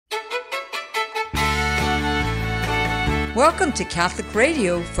Welcome to Catholic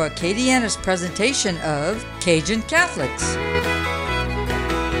Radio for Acadiana's presentation of Cajun Catholics.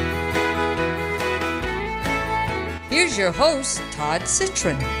 Here's your host, Todd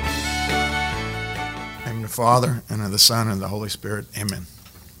Citron. In the name of the Father, and of the Son, and of the Holy Spirit. Amen.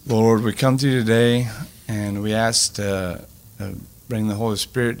 Lord, we come to you today, and we ask to bring the Holy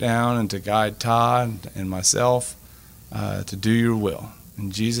Spirit down and to guide Todd and myself to do your will.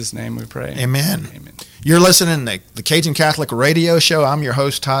 In Jesus' name we pray. Amen. Amen. You're listening to the Cajun Catholic Radio Show. I'm your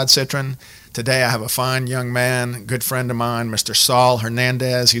host, Todd Citron. Today I have a fine young man, good friend of mine, Mr. Saul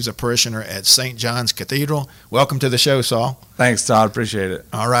Hernandez. He's a parishioner at St. John's Cathedral. Welcome to the show, Saul. Thanks, Todd. Appreciate it.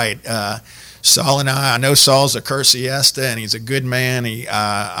 All right. Saul and I know Saul's a Cursiesta, and he's a good man.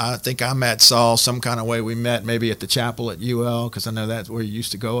 I think I met Saul some kind of way. We met maybe at the chapel at UL, because I know that's where you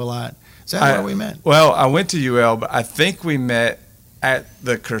used to go a lot. Is that where we met? Well, I went to UL, but I think we met at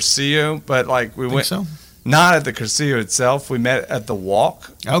the Cursillo, but like we went so? Not at the Cursillo itself. We met at the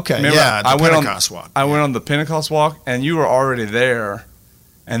walk. Okay, remember, yeah, the Pentecost walk. I went on the Pentecost walk, and you were already there.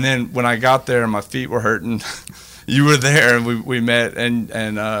 And then when I got there, my feet were hurting. You were there, and we met, and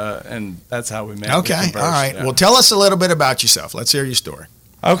that's how we met. Okay, all right. Yeah. Well, tell us a little bit about yourself. Let's hear your story.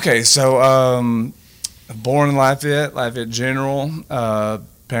 Okay, so born in Lafayette General.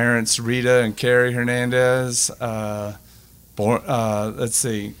 Parents Rita and Carrie Hernandez. Let's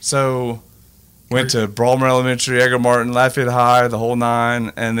see. So went to Broadmoor Elementary, Edgar Martin, Lafayette High, the whole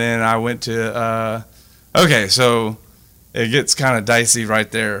nine, and then I went to. Okay, so it gets kind of dicey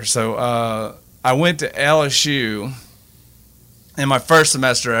right there. So I went to LSU. In my first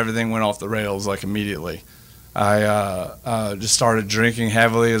semester, everything went off the rails like immediately. I just started drinking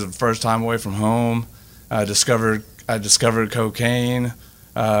heavily as the first time away from home. I discovered cocaine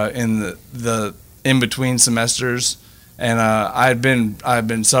in the in between semesters. And I'd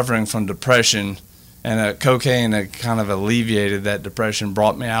been suffering from depression, and cocaine had kind of alleviated that depression,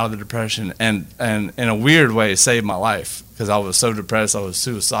 brought me out of the depression, and in a weird way saved my life, because I was so depressed, I was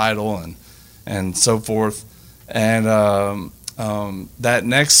suicidal and so forth. And that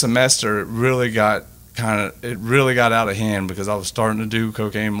next semester, it really got out of hand, because I was starting to do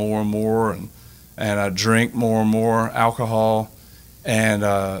cocaine more and more, and I drink more and more alcohol. And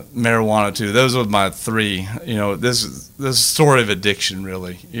marijuana too. Those were my three. You know, this sort of addiction,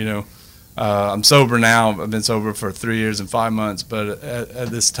 really. You know, I'm sober now. I've been sober for 3 years and 5 months. But at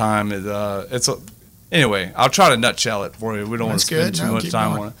this time, anyway. I'll try to nutshell it for you. We don't want to spend too much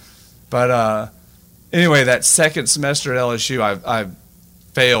time on it. But anyway, that second semester at LSU, I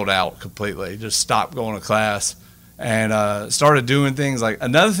failed out completely. Just stopped going to class. And started doing things like,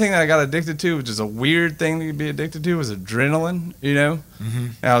 another thing that I got addicted to, which is a weird thing to be addicted to, was adrenaline, you know? Mm-hmm.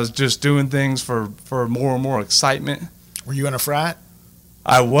 And I was just doing things for more and more excitement. Were you in a frat?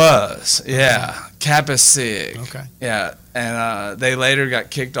 I was, yeah. Kappa Sig. Okay. Yeah. And they later got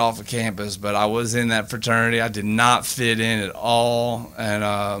kicked off of campus, but I was in that fraternity. I did not fit in at all. And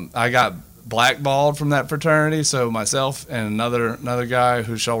I got blackballed from that fraternity, so myself and another guy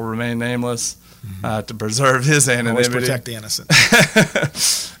who shall remain nameless, to preserve his anonymity. Always protect the innocent.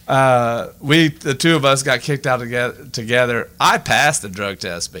 The two of us got kicked out together. I passed the drug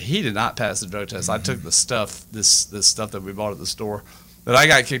test, but he did not pass the drug test. I took the stuff, this stuff that we bought at the store, but I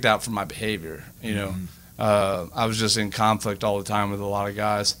got kicked out for my behavior. You know, I was just in conflict all the time with a lot of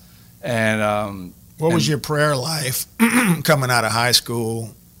guys. And what was your prayer life coming out of high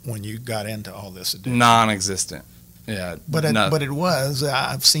school when you got into all this addiction? Non-existent. Yeah, but it was.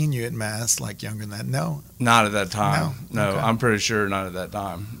 I've seen you at Mass, like younger than that. No, not at that time. No, okay. I'm pretty sure not at that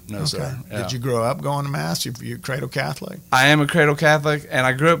time. No, okay. Sir. Yeah. Did you grow up going to Mass? You cradle Catholic? I am a cradle Catholic, and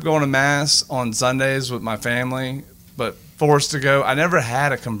I grew up going to Mass on Sundays with my family, but forced to go. I never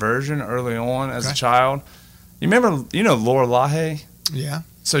had a conversion early on as a child. You remember, Laura Lahaye? Yeah.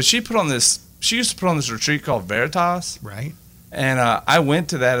 So she used to put on this retreat called Veritas. Right. And I went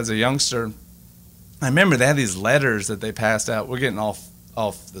to that as a youngster. I remember they had these letters that they passed out. We're getting off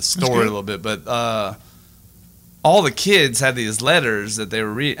the story a little bit, but all the kids had these letters that they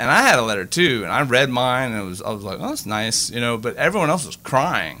were reading, and I had a letter too, and I read mine, and I was like, oh, that's nice, but everyone else was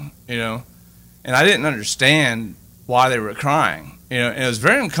crying, and I didn't understand why they were crying, and it was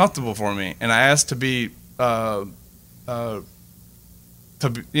very uncomfortable for me, and I asked to be to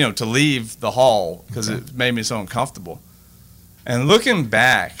leave the hall because it made me so uncomfortable. And looking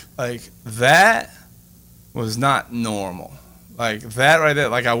back, like, that was not normal. Like, that right there,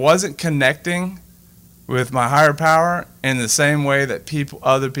 like, I wasn't connecting with my higher power in the same way that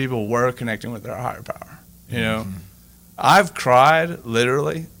other people were connecting with their higher power. I've cried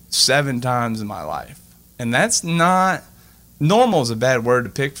literally 7 times in my life. And that's not, normal is a bad word to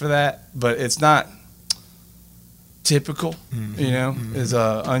pick for that, but it's not, typical, is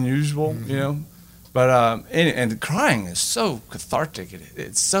unusual, But and crying is so cathartic.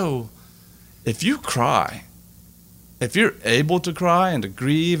 It's so, if you cry, if you're able to cry and to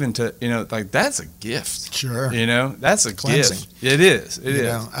grieve and to, like, that's a gift. Sure. That's a Cleansing. gift. It is. It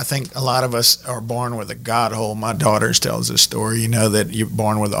is. I think a lot of us are born with a God hole. My daughter tells this story, that you're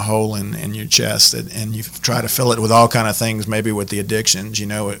born with a hole in your chest, and you try to fill it with all kind of things, maybe with the addictions,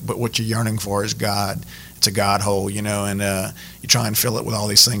 but what you're yearning for is God. It's a God hole, and you try and fill it with all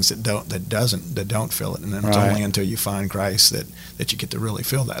these things that don't fill it, and then it's only until you find Christ that you get to really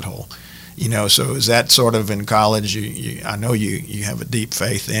fill that hole. So is that sort of in college? I know you have a deep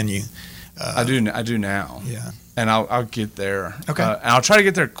faith in you. I do now. Yeah. And I'll get there. Okay. And I'll try to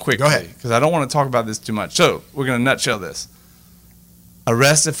get there quickly. Go ahead. Because I don't want to talk about this too much. So we're going to nutshell this.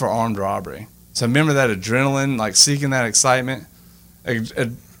 Arrested for armed robbery. So remember that adrenaline, like seeking that excitement.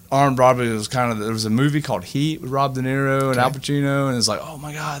 Armed robbery was there was a movie called Heat with Rob De Niro and Al Pacino, and it's like, oh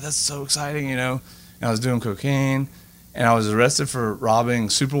my God, that's so exciting, And I was doing cocaine. And I was arrested for robbing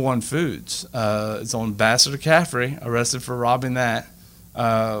Super One Foods. It's on Vassar to Caffrey. Arrested for robbing that.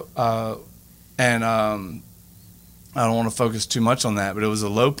 And I don't want to focus too much on that, but it was a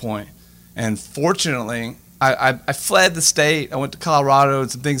low point. And fortunately, I fled the state. I went to Colorado, and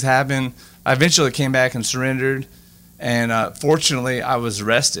some things happened. I eventually came back and surrendered. And fortunately, I was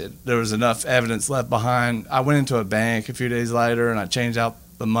arrested. There was enough evidence left behind. I went into a bank a few days later, and I changed out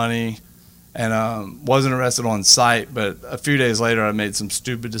the money. And wasn't arrested on sight, but a few days later I made some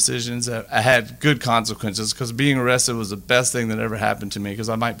stupid decisions that I had good consequences, because being arrested was the best thing that ever happened to me, because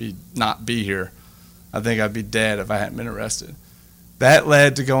I might not be here. I think I'd be dead if I hadn't been arrested. That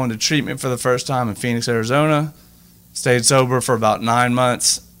led to going to treatment for the first time in Phoenix, Arizona. Stayed sober for about 9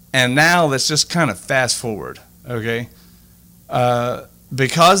 months. And now let's just kind of fast forward, okay?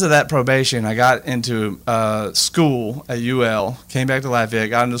 Because of that probation, I got into school at UL, came back to Lafayette,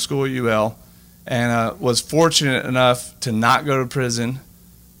 got into school at UL, and was fortunate enough to not go to prison,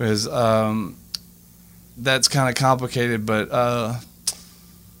 because that's kind of complicated, but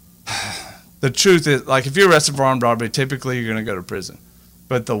the truth is, like, if you're arrested for armed robbery, typically you're going to go to prison.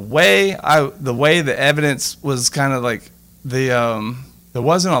 But the way the evidence was kind of like, there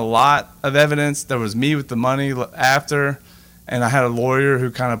wasn't a lot of evidence. There was me with the money after. And I had a lawyer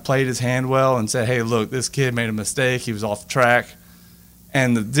who kind of played his hand well and said, hey, look, this kid made a mistake. He was off track.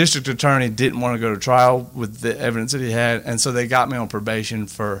 And the district attorney didn't want to go to trial with the evidence that he had. And so they got me on probation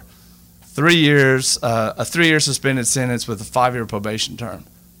for 3 years, a 3-year suspended sentence with a 5-year probation term.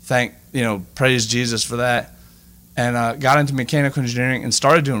 Praise Jesus for that. And got into mechanical engineering and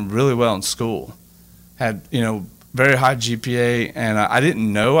started doing really well in school. Had, very high GPA, and I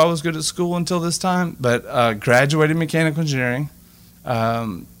didn't know I was good at school until this time, but graduated mechanical engineering,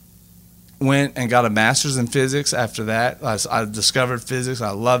 went and got a master's in physics after that. I discovered physics.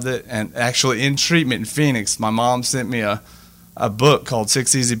 I loved it. And actually in treatment in Phoenix, my mom sent me a book called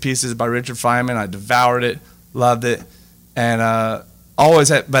 6 Easy Pieces by Richard Feynman. I devoured it, loved it, and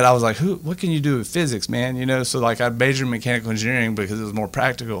but I was like, what can you do with physics, man? So like I majored in mechanical engineering because it was more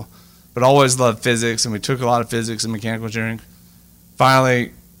practical. But always loved physics, and we took a lot of physics and mechanical engineering.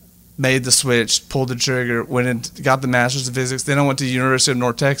 Finally made the switch, pulled the trigger, went and got the master's in physics. Then I went to the University of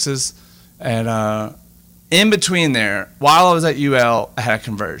North Texas, and in between there, while I was at UL, I had a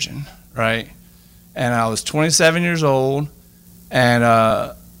conversion, right? And I was 27 years old, and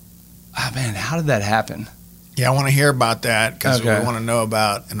man, how did that happen? Yeah, I want to hear about that, because Okay. we want to know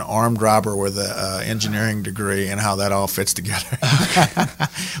about an armed robber with an engineering degree and how that all fits together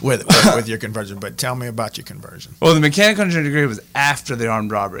with your conversion. But tell me about your conversion. Well, the mechanical engineering degree was after the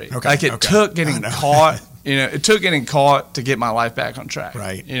armed robbery. Okay, Like it took getting caught. It took getting caught to get my life back on track.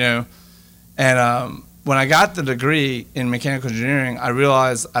 Right. And when I got the degree in mechanical engineering, I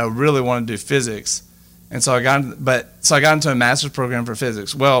realized I really wanted to do physics, and so I got into a master's program for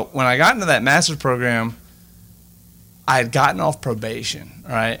physics. Well, when I got into that master's program, I had gotten off probation,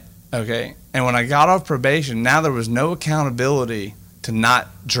 right? Okay. And when I got off probation, now there was no accountability to not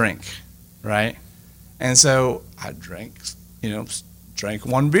drink, right? And so I drank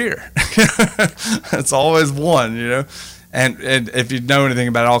one beer. It's always one, And if you know anything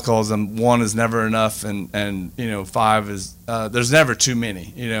about alcoholism, 1 is never enough, and 5 is there's never too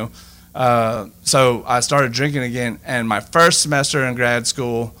many, So I started drinking again, and my first semester in grad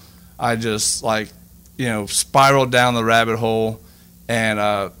school, I just spiraled down the rabbit hole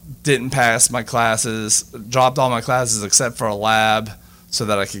and didn't pass my classes, dropped all my classes except for a lab so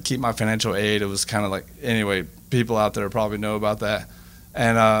that I could keep my financial aid. It was kind of like, anyway, people out there probably know about that.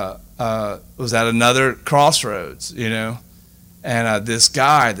 And was at another crossroads, And this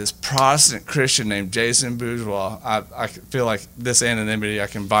guy, this Protestant Christian named Jason Bourgeois, I feel like this anonymity, I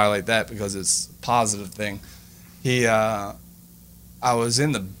can violate that because it's a positive thing. I was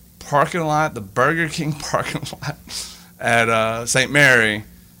in the parking lot, the Burger King parking lot at St. Mary,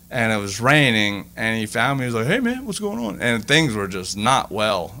 and it was raining, and he found me. He was like, "Hey, man, what's going on?" And things were just not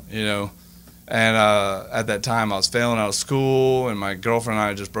well, you know. And at that time, I was failing out of school, and my girlfriend and I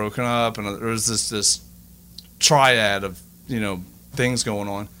had just broken up, and there was this triad of, you know, things going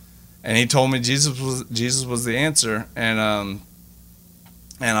on. And he told me Jesus was the answer, and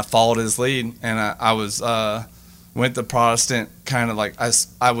I followed his lead, and I was went the Protestant kind of like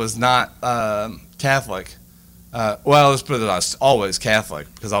I was not Catholic. Well, let's put it, I was always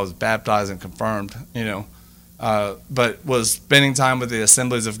Catholic because I was baptized and confirmed, you know, but was spending time with the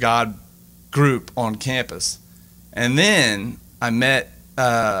Assemblies of God group on campus. And then I met,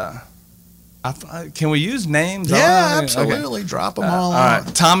 can we use names? Yeah, absolutely. Okay. Drop them all right.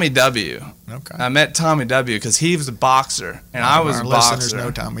 Tommy W. Okay. I met Tommy W. because he was a boxer, and I was a boxer. Our listeners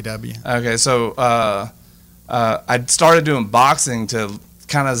know Tommy W. Okay, so I started doing boxing to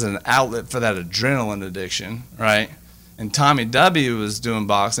kind of as an outlet for that adrenaline addiction, right? And Tommy W. was doing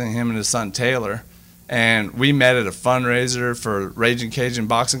boxing, him and his son Taylor, and we met at a fundraiser for Raging Cajun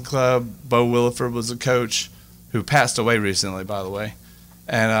Boxing Club. Bo Williford was the coach, who passed away recently, by the way,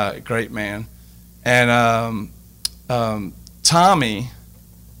 and a great man. And Tommy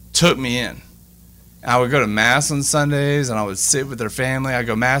took me in. I would go to Mass on Sundays, and I would sit with their family. I'd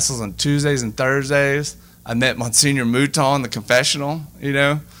go Masses on Tuesdays and Thursdays. I met Monsignor Mouton, the confessional, you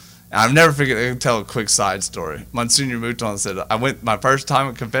know. And I've never forget, I can tell a quick side story. Monsignor Mouton said, I went my first time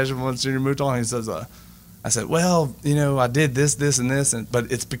at confession with Monsignor Mouton. He says, I said, well, you know, I did this, and this,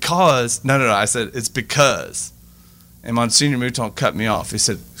 but it's because, no, I said, it's because. And Monsignor Mouton cut me off. He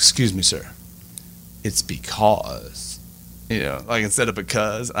said, excuse me, sir, it's because. You know, like instead of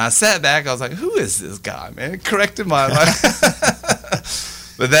because. And I sat back, I was like, who is this guy, man? It corrected my life.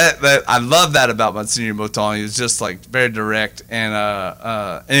 But that I love that about Monsignor Mouton. He was just like very direct. And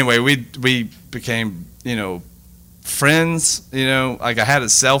anyway, we became, you know, friends. You know, like I had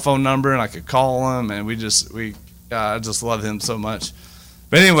his cell phone number and I could call him, and I just love him so much.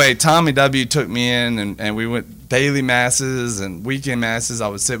 But anyway, Tommy W. took me in, and we went daily masses and weekend masses. I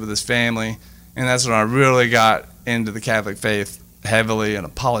would sit with his family, and that's when I really got into the Catholic faith heavily, and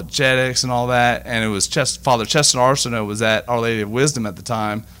apologetics and all that. And it was Father Cheston Arsenault was at Our Lady of Wisdom at the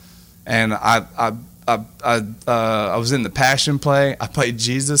time, and I was in the Passion Play. I played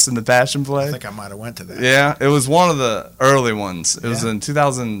Jesus in the Passion Play. I think I might have went to that. Yeah, it was one of the early ones. It was in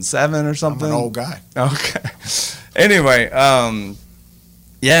 2007 or something. I'm an old guy. Okay. Anyway,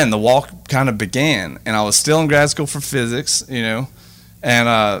 yeah, and the walk kind of began, and I was still in grad school for physics, you know,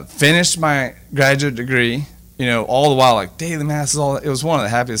 and finished my graduate degree. You know, all the while, like daily masses, it was one of the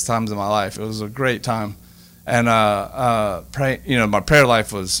happiest times of my life. It was a great time, and you know, my prayer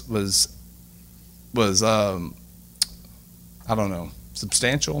life was I don't know,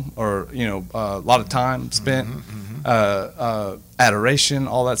 substantial, or you know, a lot of time spent, adoration,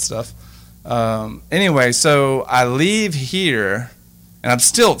 all that stuff. Anyway, so I leave here, and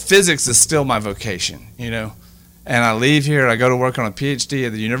physics is still my vocation, you know. And I leave here, I go to work on a PhD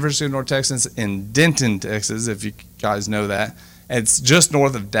at the University of North Texas in Denton, Texas, if you guys know that. It's just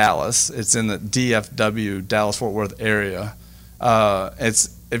north of Dallas. It's in the DFW, Dallas-Fort Worth area.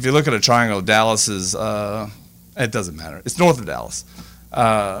 If you look at a triangle, Dallas is, it doesn't matter. It's north of Dallas.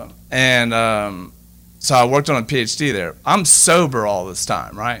 So I worked on a PhD there. I'm sober all this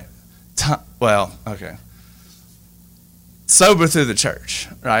time, right? Sober through the church,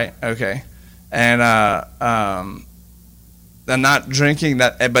 right? Okay. And I'm not drinking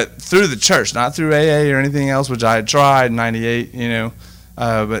that, but through the church, not through AA or anything else, which I had tried in '98, you know.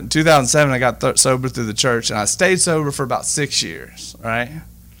 But in 2007, I got sober through the church, and I stayed sober for about 6 years, right?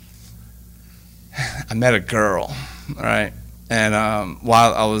 I met a girl, right? And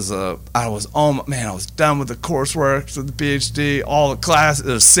while I was done with the coursework for the PhD, all the classes.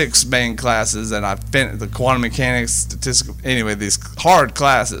 There's 6 main classes, and I finished the quantum mechanics, statistical. Anyway, these hard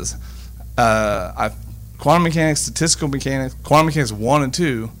classes. Quantum mechanics, statistical mechanics, quantum mechanics 1 and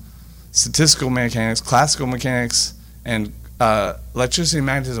 2, statistical mechanics, classical mechanics, and electricity and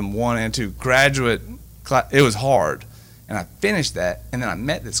magnetism 1 and 2. Graduate class. It was hard, and I finished that, and then I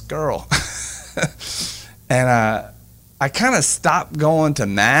met this girl, and I kind of stopped going to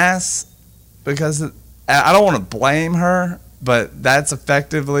Mass because I don't want to blame her, but that's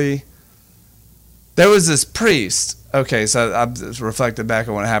effectively. There was this priest. Okay, so I've just reflected back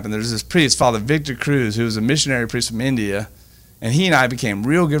on what happened. There's this priest, Father Victor Cruz, who was a missionary priest from India, and he and I became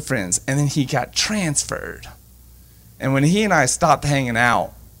real good friends. And then he got transferred. And when he and I stopped hanging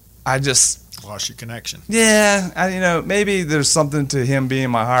out, I just lost your connection. Yeah, maybe there's something to him being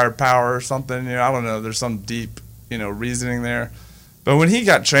my higher power or something. I don't know. There's some deep, reasoning there. But when he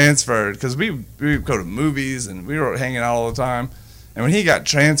got transferred, because we would go to movies and we were hanging out all the time, and when he got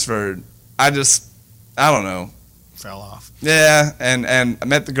transferred, I don't know. Fell off. Yeah, and I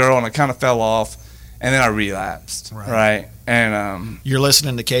met the girl and I kind of fell off, and then I relapsed. Right. And you're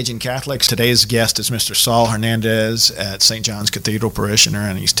listening to Cajun Catholics. Today's guest is Mr. Saul Hernandez at St. John's Cathedral parishioner,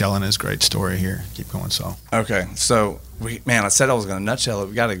 and he's telling his great story here. Keep going, Saul. Okay, so I said I was going to nutshell it.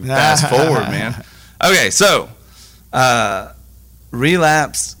 We got to fast forward, man. Okay, so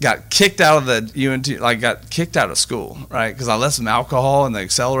relapsed, got kicked out of the UNT, got kicked out of school, right? Because I left some alcohol in the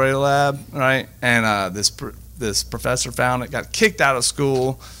accelerator lab, right? And this professor found it, got kicked out of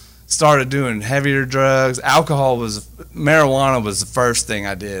school, started doing heavier drugs. Marijuana was the first thing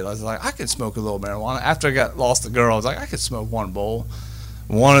I did. I was like, I could smoke a little marijuana. After I lost the girl, I was like, I could smoke one bowl.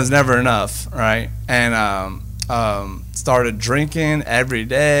 One is never enough, right? And started drinking every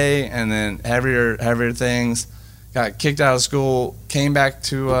day, and then heavier things. Got kicked out of school, came back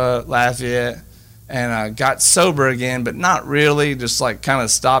to Lafayette, and got sober again, but not really, just kind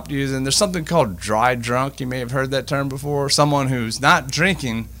of stopped using. There's something called dry drunk. You may have heard that term before. Someone who's not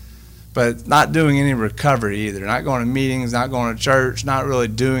drinking, but not doing any recovery either. Not going to meetings, not going to church, not really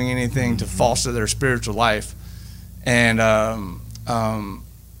doing anything to foster their spiritual life. And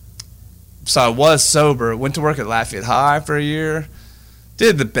so I was sober, went to work at Lafayette High for a year,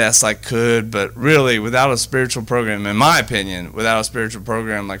 did the best I could, but really without a spiritual program, in my opinion, without a spiritual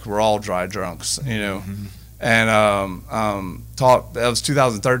program, we're all dry drunks, And taught, that was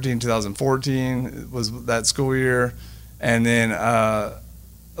 2013, 2014 was that school year. And then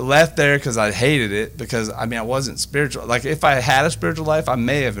left there because I hated it, because, I wasn't spiritual. If I had a spiritual life, I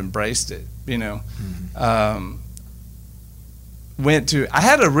may have embraced it, I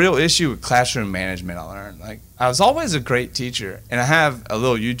had a real issue with classroom management. I learned, I was always a great teacher, and I have a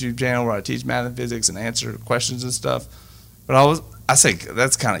little YouTube channel where I teach math and physics and answer questions and stuff. But I say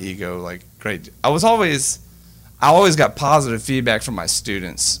that's kind of ego, great. I always got positive feedback from my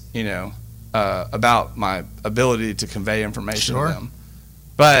students, about my ability to convey information to them.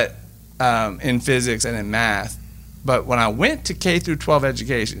 But in physics and in math. But when I went to K through 12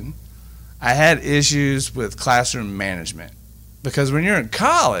 education, I had issues with classroom management. Because when you're in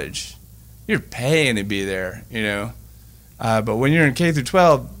college, you're paying to be there, But when you're in K through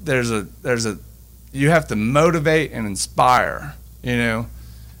 12, you have to motivate and inspire, and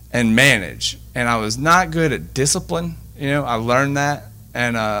manage. And I was not good at discipline, I learned that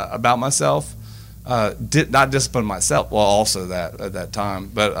and about myself. Not discipline myself, well, also that at that time,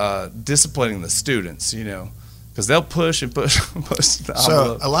 but disciplining the students, because they'll push and push and push.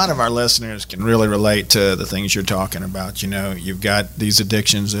 So a lot of our listeners can really relate to the things you're talking about. You've got these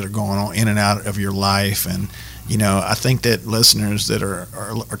addictions that are going on in and out of your life, and I think that listeners that are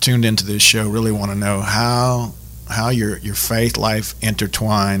tuned into this show really want to know how your faith life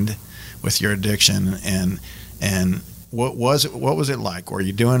intertwined with your addiction, and what was it like? Were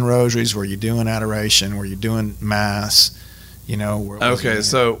you doing rosaries? Were you doing adoration? Were you doing mass? Okay,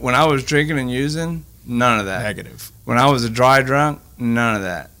 so when I was drinking and using, none of that. Negative. When I was a dry drunk, none of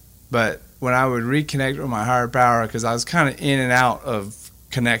that. But when I would reconnect with my higher power, because I was kind of in and out of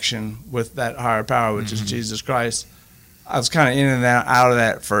connection with that higher power, which is Jesus Christ, I was kind of in and out of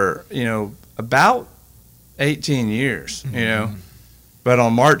that for, about 18 years, But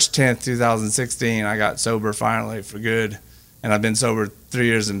on March 10th, 2016, I got sober finally for good. And I've been sober 3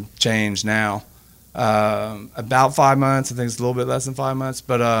 years and change now. About 5 months. I think it's a little bit less than 5 months.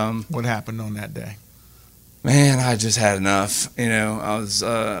 But what happened on that day? Man, I just had enough. I was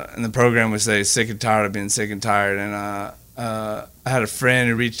in the program would say sick and tired of being sick and tired. And I had a friend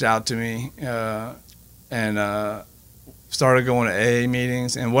who reached out to me and started going to AA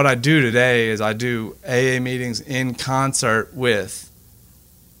meetings. And what I do today is I do AA meetings in concert with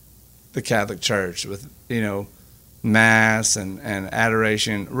the Catholic Church, with mass and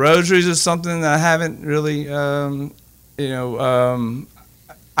adoration. Rosaries is something that I haven't really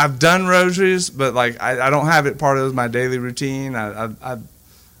I've done rosaries, but I don't have it part of my daily routine. And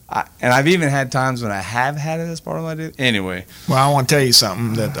I've even had times when I have had it as part of my daily. Anyway, well, I want to tell you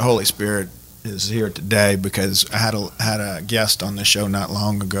something, that the Holy Spirit is here today, because I had a guest on the show not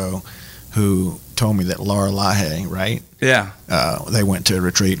long ago who told me that Laura Lahaye, right? Yeah. They went to a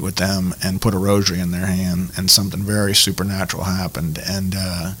retreat with them and put a rosary in their hand, and something very supernatural happened, and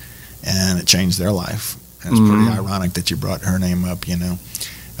it changed their life. And it's pretty ironic that you brought her name up,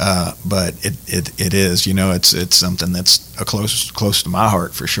 But it is, it's something that's close to my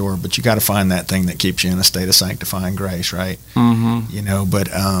heart for sure. But you got to find that thing that keeps you in a state of sanctifying grace, right? Mm-hmm. But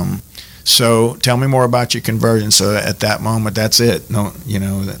so tell me more about your conversion. So at that moment, that's it. No,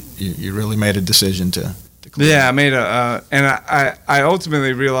 that you really made a decision to. Yeah, I made and I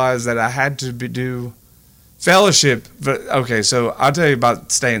ultimately realized that I had to do fellowship. But okay, so I'll tell you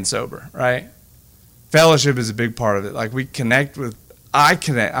about staying sober, right? Fellowship is a big part of it. Like I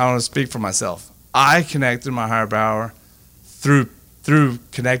want to speak for myself. I connect through my higher power through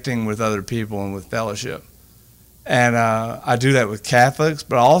connecting with other people and with fellowship. And I do that with Catholics,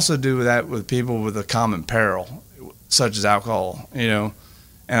 but I also do that with people with a common peril, such as alcohol,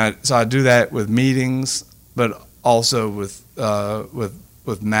 And so I do that with meetings, but also with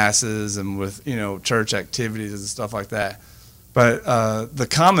masses and with, church activities and stuff like that. But the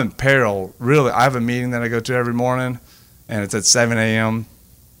common peril, really, I have a meeting that I go to every morning, and it's at 7 a.m.,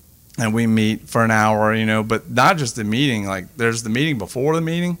 and we meet for an hour, but not just the meeting. Like, there's the meeting before the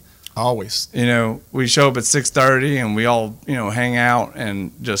meeting. Always. We show up at 6:30, and we all, hang out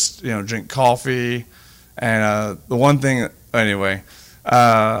and just, drink coffee. And the one thing, anyway,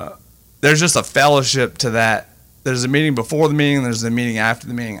 there's just a fellowship to that. There's a meeting before the meeting, there's a meeting after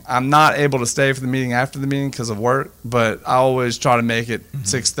the meeting. I'm not able to stay for the meeting after the meeting because of work, but I always try to make it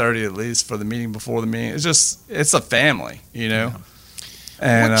 6:30 at least for the meeting before the meeting. It's a family, Yeah.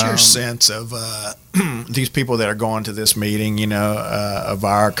 And, what's your sense of these people that are going to this meeting, of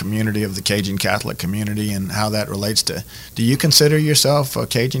our community, of the Cajun Catholic community, and how that relates to, do you consider yourself a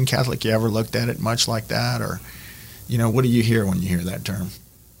Cajun Catholic? You ever looked at it much like that? Or, what do you hear when you hear that term?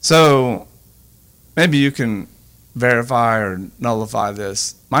 So maybe you can verify or nullify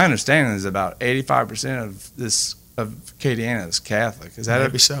this. My understanding is about 85% of Acadiana is Catholic. Is that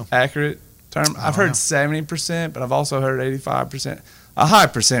maybe so accurate term? I've heard 70%, but I've also heard 85%. A high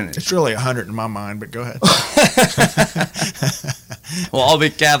percentage. It's really 100 in my mind, but go ahead. Well, I'll be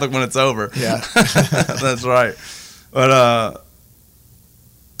Catholic when it's over. Yeah. That's right. But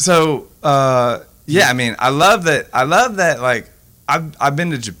yeah, I mean, I love that. Like, I've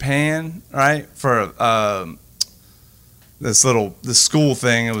been to Japan, right, for this school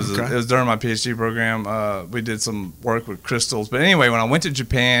thing. It was during my PhD program. We did some work with crystals. But anyway, when I went to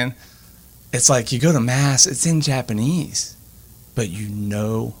Japan, it's like you go to mass. It's in Japanese, but you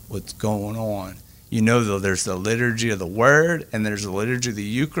know what's going on. There's the liturgy of the word, and there's the liturgy of the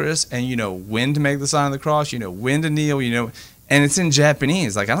Eucharist, and you know when to make the sign of the cross. You know when to kneel. And it's in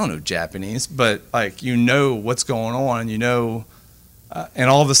Japanese. Like, I don't know Japanese, but like what's going on. And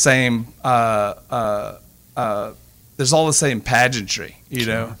all the same. There's all the same pageantry,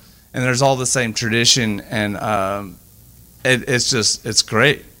 Sure. and there's all the same tradition, and it's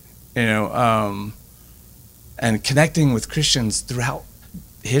great, and connecting with Christians throughout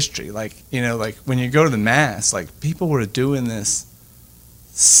history, like when you go to the mass, like people were doing this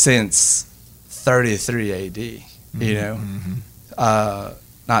since 33 AD,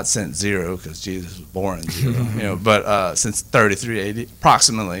 not since 0 because Jesus was born in 0, but since 33 AD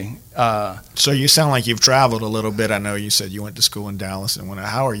approximately. So you sound like you've traveled a little bit. I know you said you went to school in Dallas, and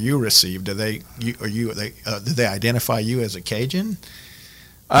how are you received? Do they identify you as a Cajun?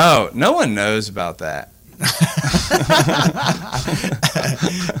 Oh, no one knows about that.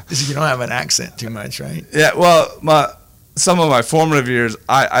 You don't have an accent too much, right? Yeah, well, some of my formative years,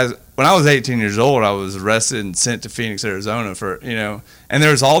 when I was 18 years old, I was arrested and sent to Phoenix, Arizona for, and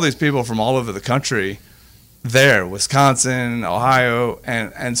there was all these people from all over the country there, Wisconsin, Ohio,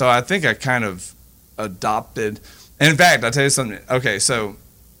 and so I think I kind of adopted. And in fact, I'll tell you something. Okay, so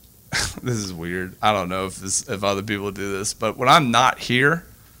this is weird. I don't know if other people do this, but when I'm not here,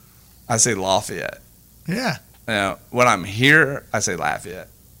 I say Lafayette. Yeah. When I'm here, I say Lafayette.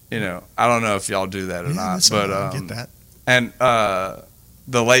 I don't know if y'all do that or not, but I get that. And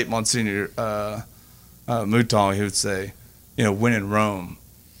the late Monsignor Mouton, he would say, when in Rome.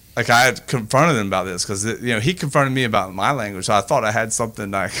 Like, I had confronted him about this because he confronted me about my language, so I thought I had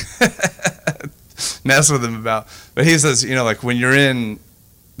something like mess with him about. But he says, like when you're in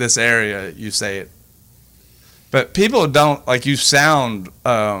this area, you say it. But people don't, like, you sound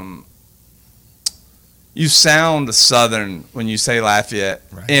Southern when you say Lafayette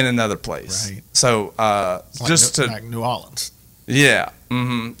in another place. Right. So like New Orleans. Yeah.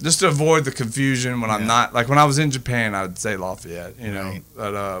 Mm-hmm. Just to avoid the confusion when I'm not, like when I was in Japan, I would say Lafayette, right.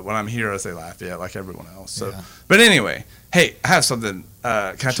 But when I'm here, I say Lafayette like everyone else. So, But anyway, hey, I have something.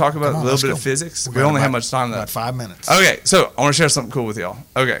 Can I talk about a little bit of physics? We only have much time left. About 5 minutes. Okay, so I want to share something cool with y'all.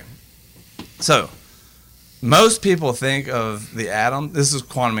 Okay. So, most people think of the atom. This is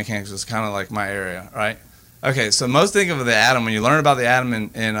quantum mechanics. It's kind of like my area, right? Okay, so most think of the atom, when you learn about the atom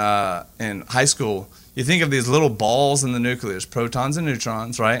in high school, you think of these little balls in the nucleus, protons and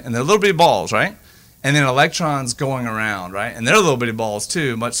neutrons, right? And they're little bitty balls, right? And then electrons going around, right? And they're little bitty balls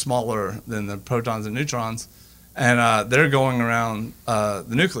too, much smaller than the protons and neutrons. And they're going around the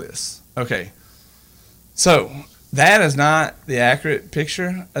nucleus. Okay, so that is not the accurate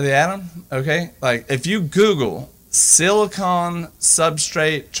picture of the atom, okay? Like if you Google silicon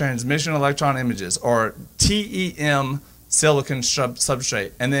substrate transmission electron images, or TEM silicon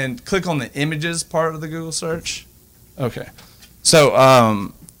substrate, and then click on the images part of the Google search. Okay,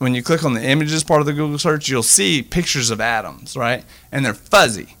 so when you click on the images part of the Google search, you'll see pictures of atoms, right? And they're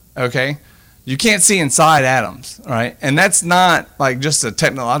fuzzy, okay? You can't see inside atoms, right? And that's not like just a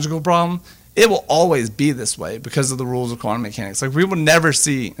technological problem. It will always be this way because of the rules of quantum mechanics. Like we will never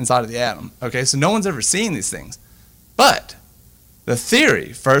see inside of the atom, okay? So no one's ever seen these things. But the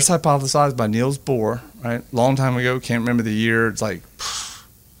theory, first hypothesized by Niels Bohr, right, long time ago, can't remember the year, it's like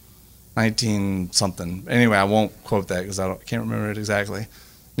 19 something. Anyway, I won't quote that because can't remember it exactly.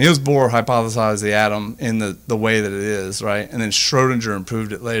 Niels Bohr hypothesized the atom in the way that it is, right, and then Schrodinger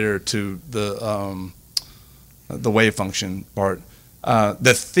improved it later to the wave function part.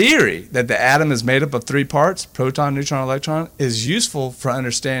 The theory that the atom is made up of three parts, proton, neutron, electron, is useful for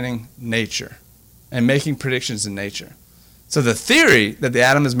understanding nature and making predictions in nature. So the theory that the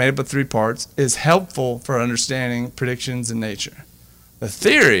atom is made up of three parts is helpful for understanding predictions in nature. The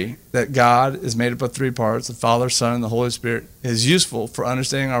theory that God is made up of three parts, the Father, Son, and the Holy Spirit, is useful for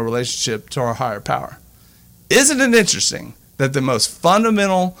understanding our relationship to our higher power. Isn't it interesting that the most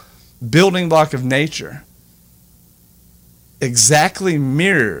fundamental building block of nature exactly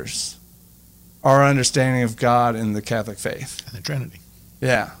mirrors our understanding of God in the Catholic faith? And the Trinity.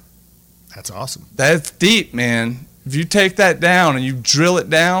 Yeah. That's awesome. That's deep, man. If you take that down and you drill it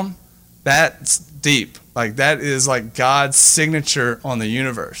down, that's deep. Like that is like God's signature on the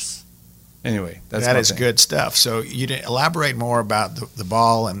universe. Anyway, that is good stuff. So you didn't elaborate more about the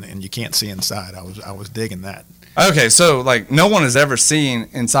ball and you can't see inside. I was digging that. Okay, so like no one has ever seen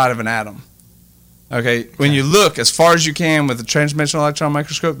inside of an atom. Okay, when you look as far as you can with the transmission electron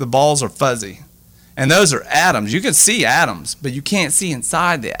microscope, the balls are fuzzy. And those are atoms. You can see atoms, but you can't see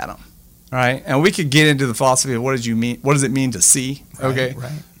inside the atom. Right, and we could get into the philosophy of what does it mean to see? Okay,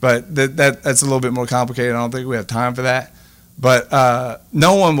 right. But that's a little bit more complicated. I don't think we have time for that. But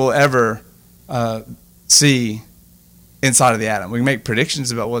no one will ever see inside of the atom. We can make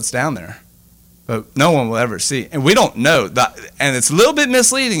predictions about what's down there, but no one will ever see. And we don't know that. And it's a little bit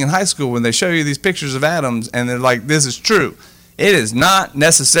misleading in high school when they show you these pictures of atoms and they're like, "This is true." It is not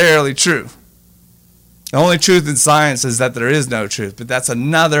necessarily true. The only truth in science is that there is no truth. But that's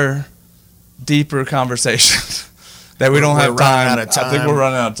another deeper conversation that we don't have time. I think we're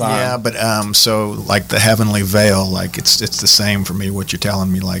running out of time. Yeah, but so like the heavenly veil, like it's the same for me. What you're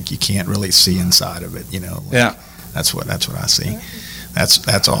telling me, like you can't really see inside of it. You know. Like, yeah. That's what I see.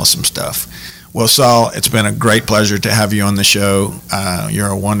 That's awesome stuff. Well, Saul, it's been a great pleasure to have you on the show. You're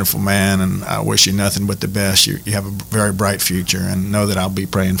a wonderful man, and I wish you nothing but the best. You have a very bright future, and know that I'll be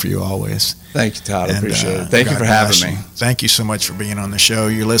praying for you always. Thank you, Todd. I appreciate it. Thank you for having me. Thank you so much for being on the show.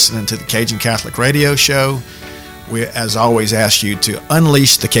 You're listening to the Cajun Catholic Radio Show. We, as always, ask you to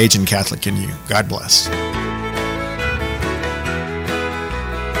unleash the Cajun Catholic in you. God bless.